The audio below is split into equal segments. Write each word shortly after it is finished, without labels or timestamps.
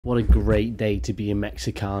What a great day to be a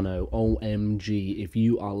Mexicano. OMG. If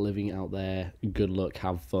you are living out there, good luck,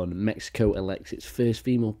 have fun. Mexico elects its first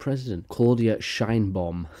female president. Claudia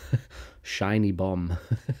Sheinbaum. Shiny bomb.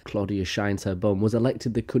 Claudia shines her bum. Was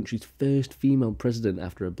elected the country's first female president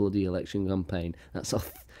after a bloody election campaign. That's a...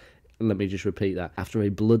 Let me just repeat that. After a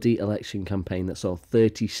bloody election campaign that saw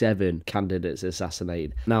 37 candidates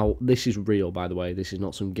assassinated. Now, this is real, by the way. This is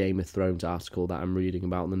not some Game of Thrones article that I'm reading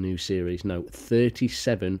about in the new series. No,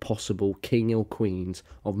 37 possible king or queens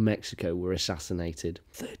of Mexico were assassinated.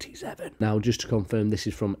 37. Now, just to confirm, this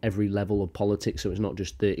is from every level of politics, so it's not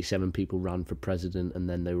just 37 people ran for president and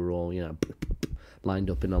then they were all, you know, lined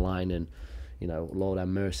up in a line and... you know, Lord have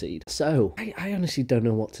mercy. So, I honestly don't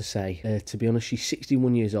know what to say. To be honest, she's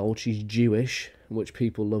 61 years old. She's Jewish, which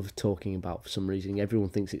people love talking about for some reason. Everyone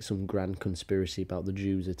thinks it's some grand conspiracy about the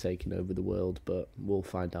Jews are taking over the world, but we'll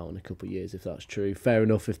find out in a couple of years if that's true. Fair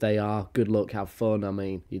enough if they are. Good luck, have fun. I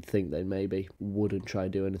mean, you'd think they maybe wouldn't try to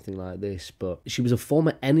do anything like this, but she was a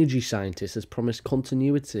former energy scientist, has promised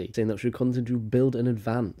continuity, saying that she would continue to build and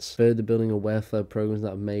advance, further building a welfare programs that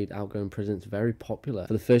have made outgoing presidents very popular.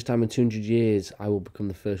 For the first time in 200 years, I will become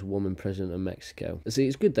the first woman president of Mexico. See,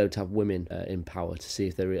 it's good though to have women in power to see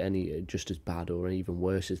if they're any just as bad or even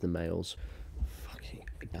worse as the males. Fucking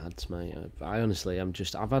ads, mate. I honestly,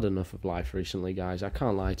 I've had enough of life recently, guys. I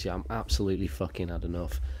can't lie to you. I'm absolutely fucking had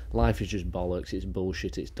enough. Life is just bollocks. It's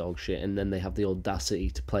bullshit. It's dog shit. And then they have the audacity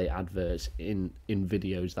to play adverts in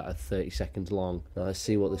videos that are 30 seconds long. Now, let's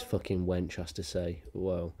see what this fucking wench has to say.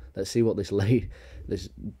 Whoa. Let's see what this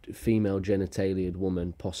female genitaliaed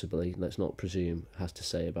woman, possibly, let's not presume, has to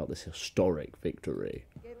say about this historic victory.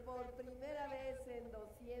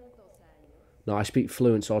 Now, I speak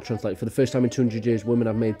fluent, so I'll translate. For the first time in 200 years, women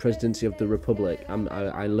have made presidency of the Republic.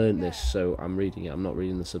 I learned this, so I'm reading it. I'm not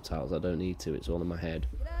reading the subtitles. I don't need to. It's all in my head.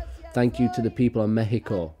 Thank you to the people of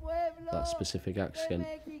Mexico. That specific accent.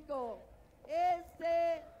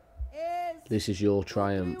 This is your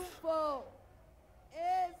triumph.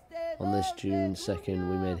 On this June 2nd,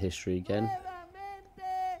 we made history again.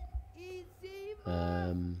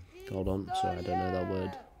 Hold on. Sorry, I don't know that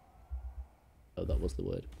word. Oh, that was the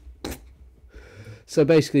word. So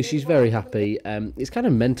basically, she's very happy. It's kind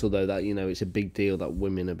of mental, though, that, you know, it's a big deal that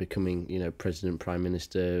women are becoming, you know, president, prime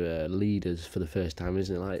minister, leaders for the first time,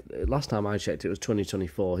 isn't it? Like, last time I checked, it was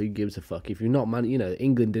 2024. Who gives a fuck? If you're not, you know,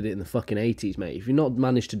 England did it in the fucking 80s, mate. If you've not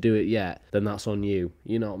managed to do it yet, then that's on you.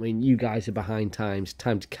 You know what I mean? You guys are behind times.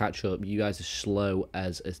 Time to catch up. You guys are slow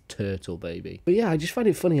as a turtle, baby. But yeah, I just find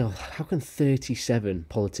it funny. How can 37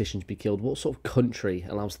 politicians be killed? What sort of country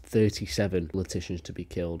allows 37 politicians to be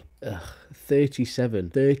killed? Ugh,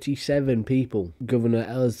 37 people. Governor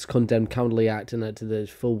Ellis condemned cowardly act and to the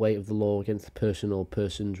full weight of the law against the person or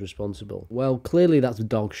persons responsible. Well, clearly that's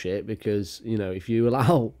dog shit, because, you know, if you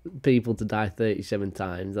allow people to die 37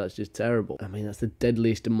 times, that's just terrible. I mean, that's the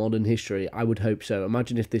deadliest in modern history. I would hope so.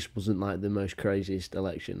 Imagine if this wasn't like the most craziest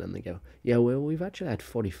election and they go, yeah, well, we've actually had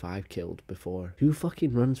 45 killed before. Who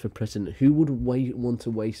fucking runs for president? Who would want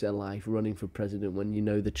to waste their life running for president when you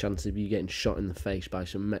know the chance of you getting shot in the face by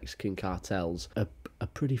some Mexican cartels are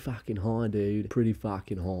pretty fucking high, dude. Pretty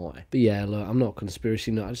fucking high. But yeah, look, I'm not a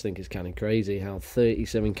conspiracy nut. I just think it's kind of crazy how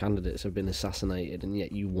 37 candidates have been assassinated and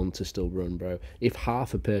yet you want to still run, bro. If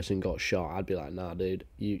half a person got shot, I'd be like, nah, dude,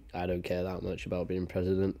 I don't care that much about being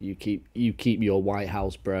president. You keep your White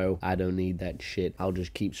House, bro. I don't need that shit. I'll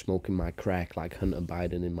just keep smoking my crack like Hunter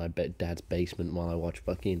Biden in my dad's basement while I watch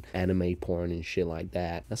fucking anime porn and shit like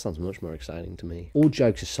that. That sounds much more exciting to me. All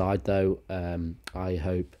jokes aside, though, I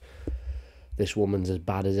hope this woman's as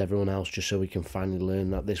bad as everyone else, just so we can finally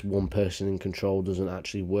learn that this one person in control doesn't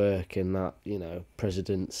actually work, and that, you know,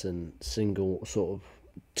 presidents and single sort of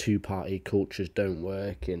two-party cultures don't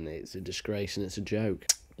work, and it's a disgrace and it's a joke.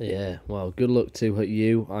 Yeah, well, good luck to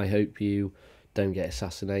you. I hope you don't get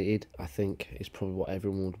assassinated. I think it's probably what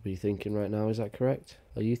everyone would be thinking right now. Is that correct?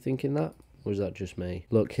 Are you thinking that? Or is that just me?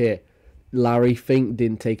 Look here. Larry Fink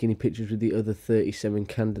didn't take any pictures with the other 37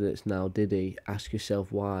 candidates now, did he? Ask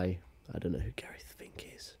yourself why. I don't know who Gary Fink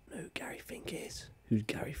is. I know who Gary Fink is. Who's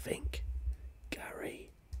Gary Fink?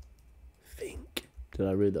 Gary Fink. Did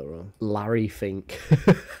I read that wrong? Larry Fink.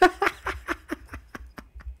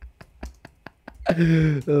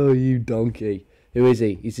 Oh, you donkey. Who is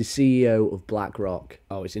he? He's the CEO of BlackRock.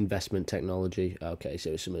 Oh, it's investment technology. Okay, so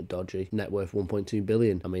it's something dodgy. Net worth 1.2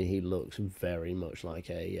 billion. I mean, he looks very much like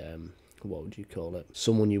a... what would you call it?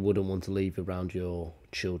 Someone you wouldn't want to leave around your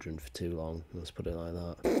children for too long. Let's put it like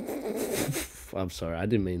that. I'm sorry, I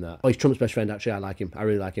didn't mean that. Oh, he's Trump's best friend, actually. I like him. I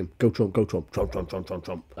really like him. Go Trump, go Trump. Trump, Trump, Trump, Trump,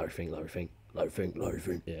 Trump. Larry Fink, Larry Fink. Larry Fink, Larry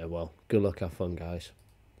Fink. Yeah, well, good luck, have fun, guys.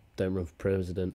 Don't run for president.